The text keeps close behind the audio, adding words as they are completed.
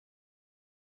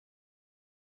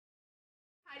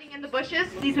Hiding in the bushes,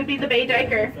 these would be the bay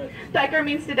diker. Diker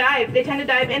means to dive. They tend to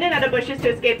dive in and out of bushes to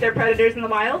escape their predators in the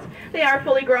wild. They are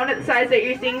fully grown at the size that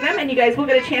you're seeing them, and you guys will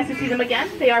get a chance to see them again.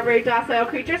 They are very docile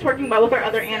creatures, working well with our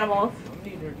other animals.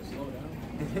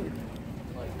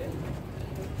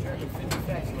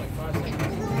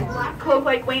 Black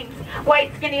cloak-like wings,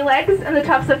 white skinny legs, and the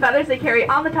tufts of feathers they carry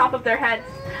on the top of their heads.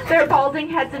 Their balding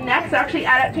heads and necks are actually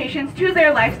adaptations to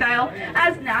their lifestyle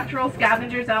as natural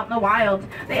scavengers out in the wild.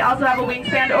 They also have a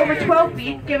wingspan over 12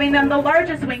 feet, giving them the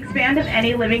largest wingspan of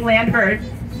any living land bird.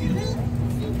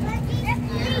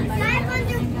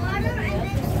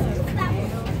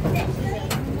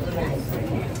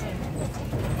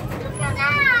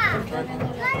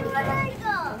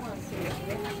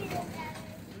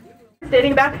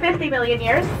 Dating back 50 million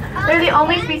years, they're the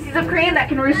only species of crane that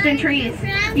can roost in trees,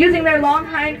 using their long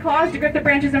hind claws to grip the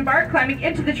branches and bark, climbing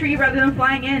into the tree rather than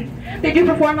flying in. They do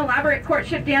perform elaborate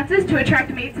courtship dances to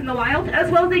attract mates in the wild, as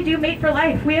well as they do mate for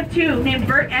life. We have two, named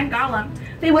Bert and Gollum.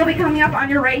 They will be coming up on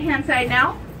your right-hand side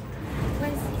now,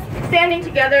 standing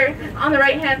together on the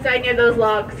right-hand side near those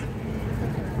logs.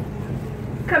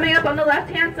 Coming up on the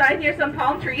left-hand side near some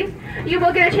palm trees, you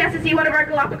will get a chance to see one of our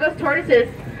Galapagos tortoises.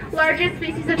 Largest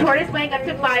species of tortoise, weighing up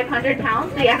to 500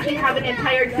 pounds. They actually have an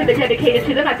entire exhibit dedicated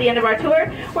to them at the end of our tour,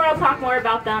 where I'll talk more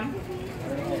about them.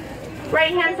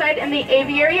 Right-hand side in the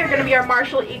aviary are going to be our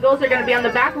martial eagles. They're going to be on the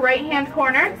back right-hand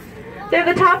corner. They're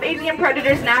the top avian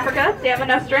predators in Africa. They have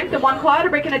enough strength in one claw to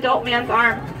break an adult man's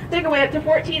arm. They can weigh up to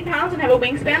 14 pounds and have a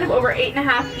wingspan of over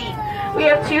 8.5 feet. We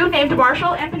have two named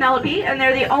Marshall and Penelope, and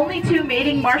they're the only two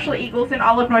mating martial eagles in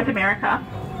all of North America.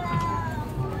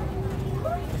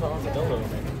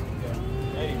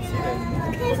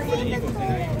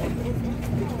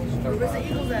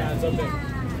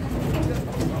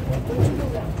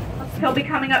 He'll be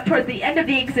coming up towards the end of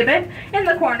the exhibit in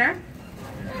the corner.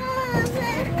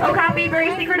 Okapi,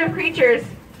 very secretive creatures.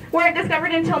 Weren't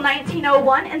discovered until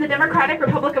 1901 in the Democratic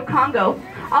Republic of Congo.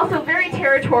 Also very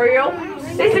territorial.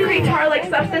 They secrete tar-like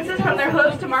substances from their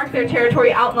hooves to mark their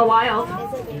territory out in the wild.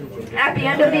 At the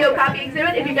end of the Okapi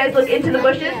exhibit, if you guys look into the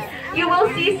bushes, you will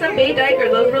see some bay diker,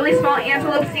 those really small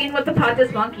antelopes seen with the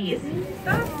patas monkeys.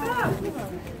 Stop.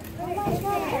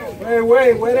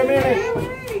 Wait a minute.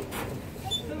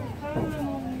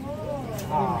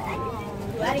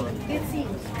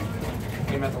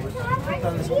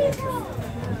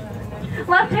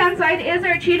 Left-hand side is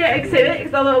our cheetah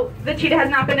exhibit, although the cheetah has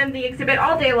not been in the exhibit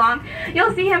all day long.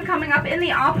 You'll see him coming up in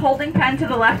the off-holding pen to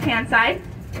the left-hand side.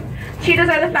 Cheetahs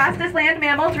are the fastest land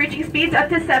mammals, reaching speeds up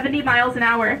to 70 miles an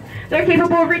hour. They're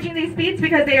capable of reaching these speeds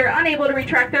because they are unable to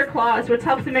retract their claws, which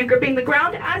helps them in gripping the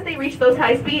ground as they reach those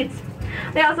high speeds.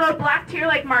 They also have black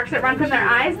tear-like marks that run from their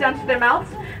eyes down to their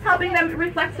mouths, helping them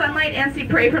reflect sunlight and see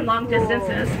prey from long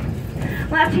distances.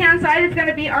 Left-hand side is going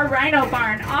to be our rhino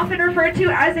barn, often referred to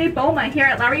as a boma here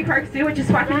at Lowry Park Zoo, which is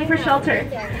Swahili for shelter.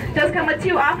 It does come with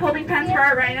two off-holding pens for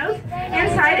our rhinos.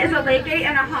 Inside is a leke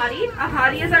and a hottie. A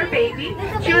hottie is our baby.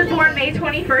 She was born May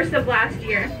 21st of last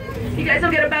year. You guys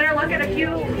will get a better look at a few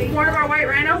more of our white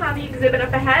rhinos on the exhibit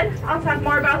up ahead. I'll talk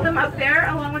more about them up there,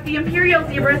 along with the imperial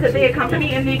zebras that they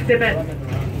accompany in the exhibit.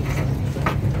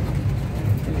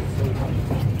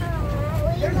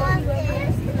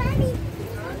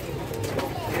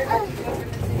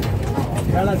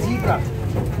 La zebra.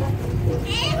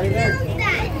 Right there.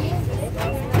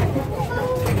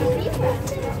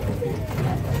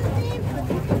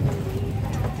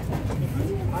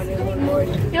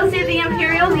 You'll see the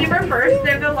imperial zebra first.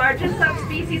 They're the largest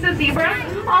subspecies of zebra,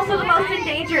 also the most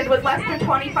endangered, with less than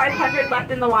 2,500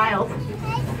 left in the wild.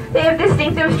 They have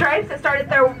distinctive stripes that start at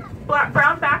their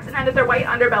brown backs and end at their white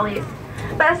underbellies.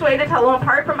 Best way to tell them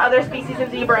apart from other species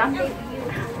of zebra.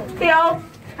 They all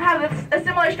have a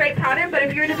similar stripe pattern, but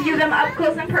if you were to view them up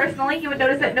close and personally, you would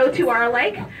notice that no two are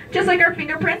alike. Just like our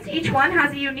fingerprints, each one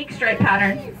has a unique stripe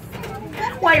pattern.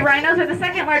 White rhinos are the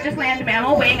second largest land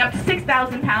mammal, weighing up to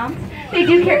 6,000 pounds. They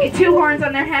do carry two horns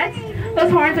on their heads.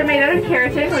 Those horns are made out of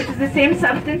keratin, which is the same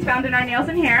substance found in our nails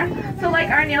and hair. So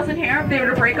like our nails and hair, if they were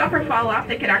to break off or fall off,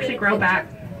 they could actually grow back.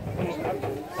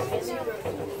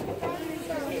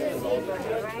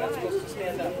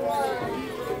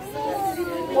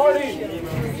 Marty!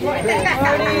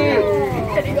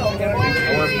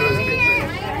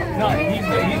 No, he's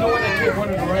the one that killed one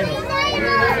of the rhinos.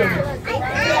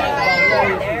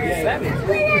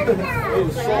 It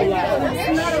was so loud.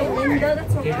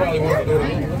 He probably wanted to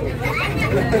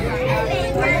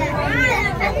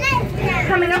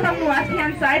Coming up on the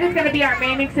left-hand side is going to be our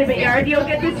main exhibit yard. You'll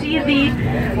get to see the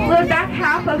back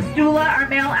half of Stula, our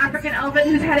male African elephant,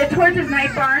 who's headed towards his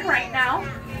night barn right now.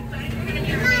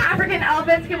 African African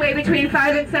elephants can weigh between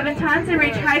 5 and 7 tons and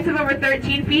reach heights of over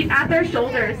 13 feet at their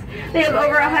shoulders. They have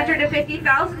over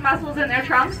 150,000 muscles in their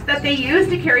trunks that they use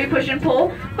to carry, push, and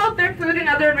pull both their food and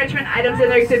other enrichment items in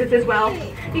their exhibits as well.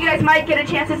 You guys might get a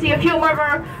chance to see a few more of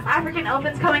our African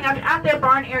elephants coming up at their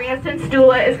barn area since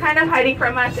Dula is kind of hiding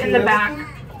from us in the back.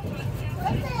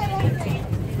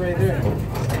 Right there.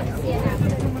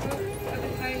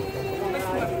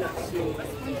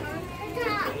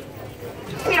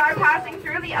 We are passing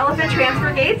through the elephant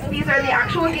transfer gates. These are the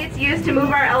actual gates used to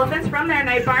move our elephants from their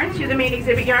night barn to the main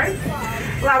exhibit yards.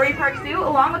 Lowry Park Zoo,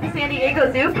 along with the San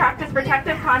Diego Zoo, practice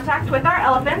protective contact with our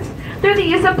elephants through the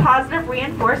use of positive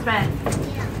reinforcement.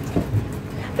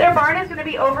 Their barn is going to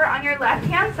be over on your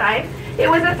left-hand side. It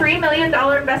was a $3 million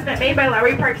investment made by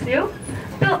Lowry Park Zoo.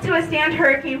 Built to withstand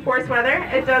hurricane force weather,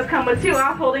 it does come with 2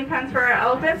 off-holding pens for our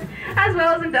elephants, as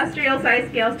well as industrial-sized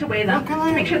scales to weigh them,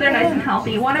 to make sure they're nice and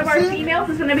healthy. One of our females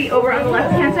is going to be over on the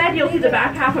left-hand side. You'll see the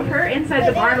back half of her inside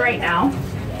the barn right now.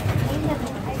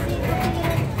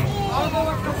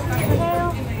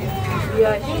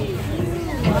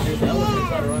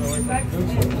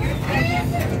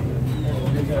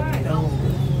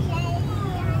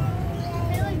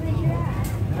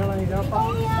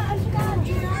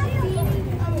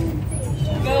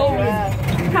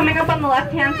 Coming up on the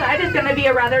left-hand side is going to be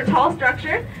a rather tall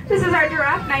structure. This is our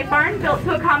giraffe night barn, built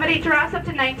to accommodate giraffes up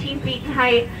to 19 feet in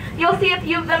height. You'll see a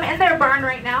few of them in their barn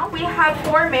right now. We have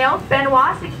 4 males,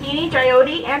 Benoit, Sakini,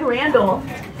 Jyoti, and Randall.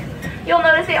 You'll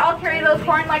notice they all carry those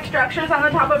horn-like structures on the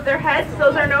top of their heads.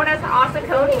 Those are known as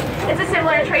ossicones. It's a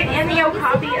similar trait in the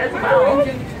okapi as well.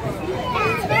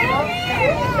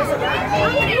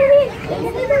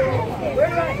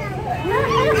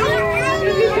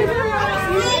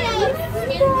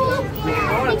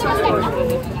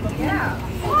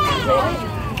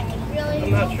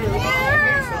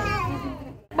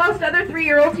 Most other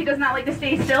 3-year-olds, he does not like to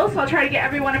stay still, so I'll try to get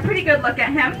everyone a pretty good look at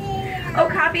him.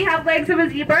 Okapi have legs of a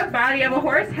zebra, body of a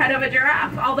horse, head of a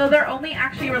giraffe, although they're only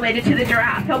actually related to the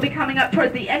giraffe. He'll be coming up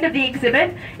towards the end of the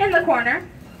exhibit in the corner.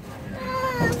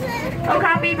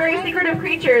 Okapi, very secretive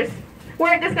creatures.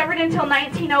 Weren't discovered until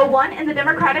 1901 in the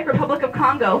Democratic Republic of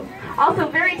Congo. Also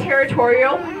very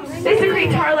territorial. They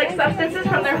secrete tar-like substances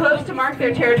from their hooves to mark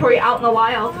their territory out in the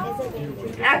wild.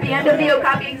 At the end of the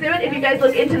Okapi exhibit, if you guys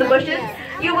look into the bushes,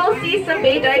 you will see some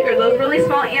bay diker, those really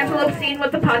small antelopes seen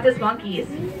with the patas monkeys.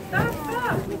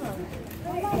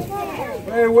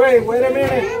 Wait a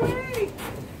minute.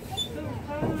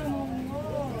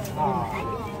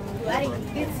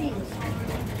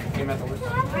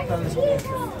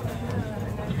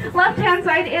 Left-hand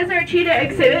side is our cheetah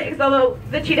exhibit, although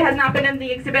the cheetah has not been in the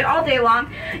exhibit all day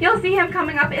long. You'll see him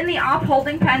coming up in the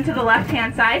off-holding pen to the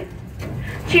left-hand side.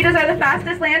 Cheetahs are the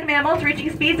fastest land mammals,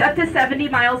 reaching speeds up to 70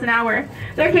 miles an hour.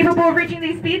 They're capable of reaching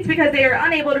these speeds because they are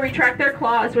unable to retract their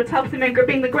claws, which helps them in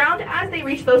gripping the ground as they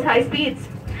reach those high speeds.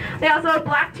 They also have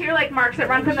black tear-like marks that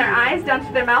run from their eyes down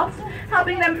to their mouths,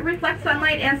 helping them reflect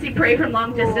sunlight and see prey from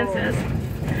long distances.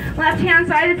 Left-hand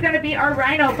side is going to be our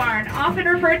rhino barn, often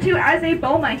referred to as a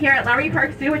boma here at Lowry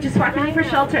Park Zoo, which is Swahili for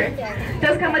shelter. It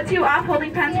does come with 2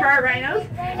 off-holding pens for our rhinos.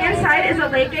 Inside is a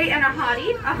leke and a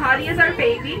hottie. A hottie is our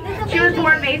baby. She was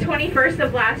born May 21st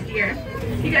of last year.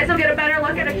 You guys will get a better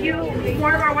look at a few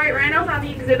more of our white rhinos on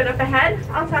the exhibit up ahead.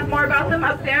 I'll talk more about them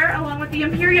up there, along with the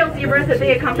imperial zebras that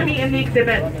they accompany in the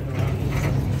exhibit.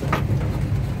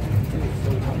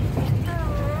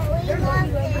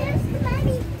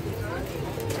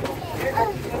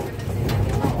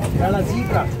 La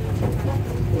zebra.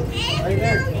 Right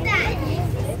there.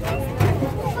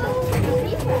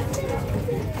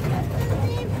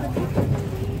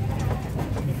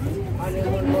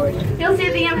 You'll see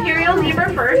the imperial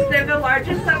zebra first. They're the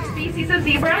largest subspecies of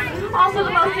zebra, also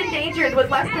the most endangered, with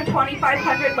less than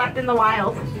 2,500 left in the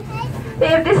wild. They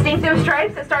have distinctive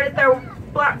stripes that start at their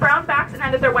brown backs and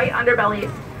end at their white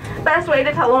underbellies. Best way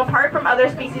to tell them apart from other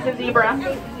species of zebra.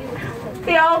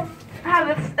 They all have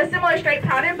a similar stripe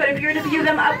pattern, but if you were to view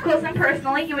them up close and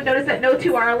personally, you would notice that no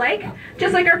 2 are alike.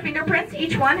 Just like our fingerprints,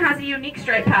 each one has a unique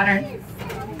stripe pattern.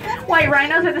 White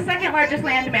rhinos are the second largest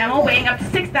land mammal, weighing up to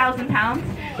 6,000 pounds.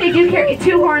 They do carry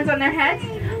 2 horns on their heads.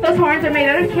 Those horns are made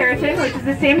out of keratin, which is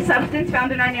the same substance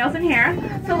found in our nails and hair.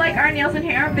 So like our nails and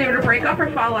hair, if they were to break off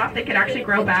or fall off, they could actually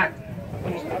grow back.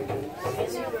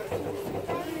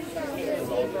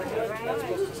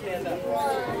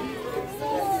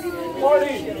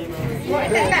 Marty!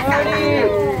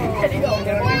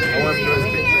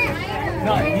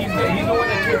 No, he's the one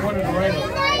that took one of the rhinos.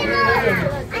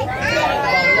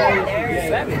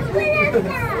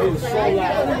 It was so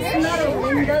loud. That's not a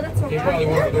window, that's a He probably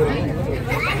wanted to do it.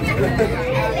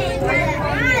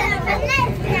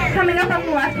 Coming up on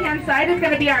the left-hand side is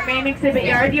going to be our main exhibit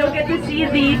yard. You'll get to see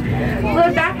the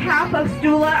back half of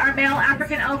Stula, our male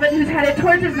African elephant, who's headed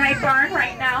towards his night barn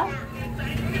right now.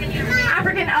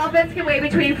 African elephants can weigh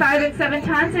between 5 and 7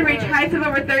 tons and reach heights of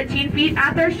over 13 feet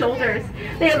at their shoulders.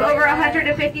 They have over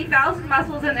 150,000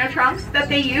 muscles in their trunks that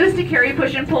they use to carry,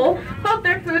 push, and pull both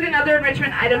their food and other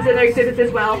enrichment items in their exhibits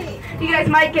as well. You guys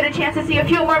might get a chance to see a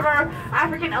few more of our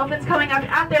African elephants coming up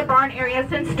at their barn area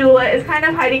since Stula is kind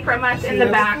of hiding from us in the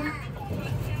back.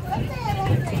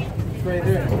 Right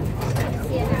there.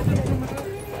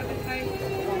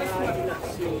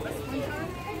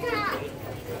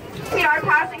 We are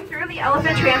passing through the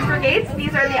elephant transfer gates.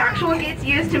 These are the actual gates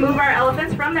used to move our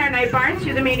elephants from their night barn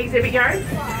to the main exhibit yards.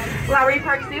 Lowry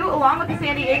Park Zoo, along with the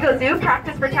San Diego Zoo,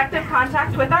 practice protective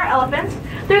contact with our elephants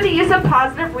through the use of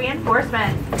positive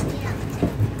reinforcement.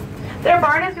 Their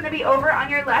barn is going to be over on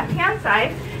your left-hand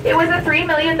side. It was a $3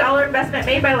 million investment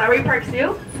made by Lowry Park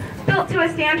Zoo. Built to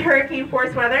withstand hurricane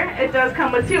force weather, it does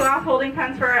come with 2 off-holding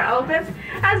pens for our elephants,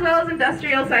 as well as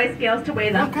industrial-sized scales to weigh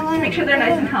them, to make sure they're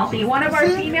nice and healthy. One of our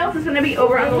females is going to be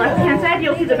over on the left-hand side.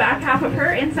 You'll see the back half of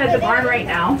her inside the barn right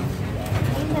now.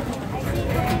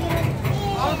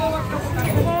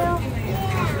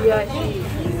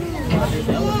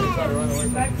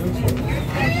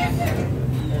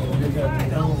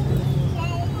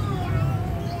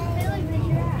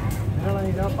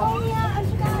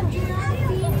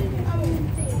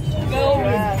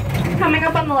 Coming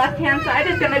up on the left-hand side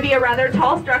is going to be a rather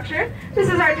tall structure. This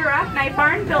is our giraffe night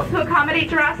barn, built to accommodate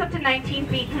giraffes up to 19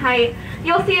 feet in height.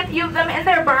 You'll see a few of them in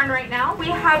their barn right now. We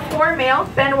have 4 males,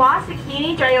 Benoit,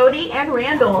 Sakini, Jyoti, and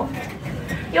Randall.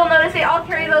 You'll notice they all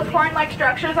carry those horn-like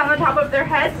structures on the top of their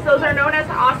heads. Those are known as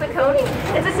ossicones.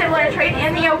 It's a similar trait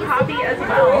in the okapi as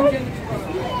well.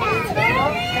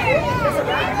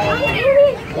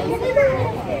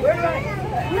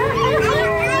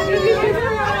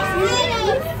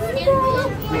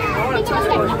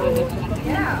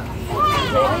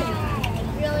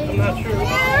 I'm not sure.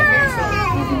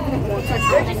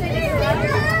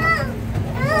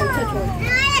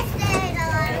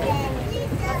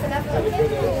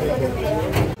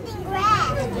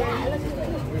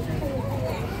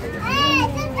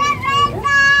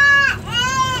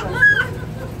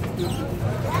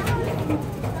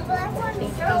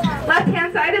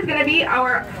 Left-hand side is going to be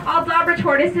our Aldabra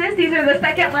tortoises. These are the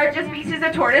second largest species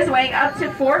of tortoise, weighing up to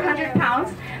 400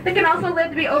 pounds. They can also live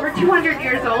to be over 200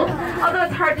 years old, although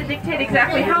it's hard to dictate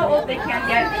exactly how old they can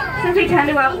get, since they tend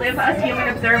to outlive us human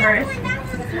observers.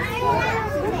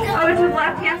 Over to the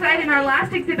left-hand side, and our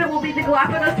last exhibit will be the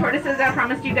Galapagos tortoises I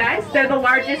promised you guys. They're the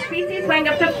largest species, weighing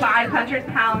up to 500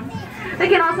 pounds. They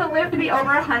can also live to be over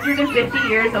 150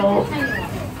 years old.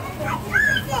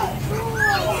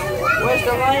 Where's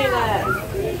the lion at?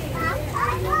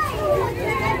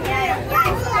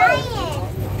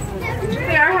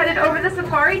 We are headed over the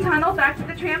safari tunnel back to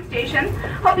the tram station.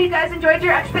 Hope you guys enjoyed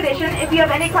your expedition. If you have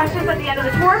any questions at the end of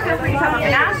the tour, feel free to come up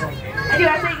and ask. I do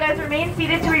ask that you guys remain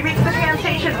seated till we reach the tram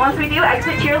station. Once we do,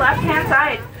 exit to your left-hand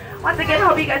side. Once again,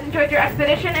 hope you guys enjoyed your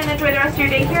expedition and enjoy the rest of your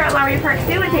day here at Lowry Park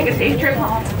Zoo and take a safe trip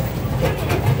home.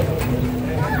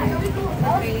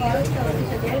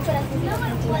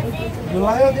 The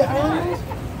lion, the animals?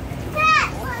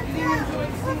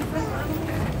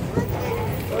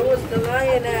 Where was the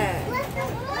lion at?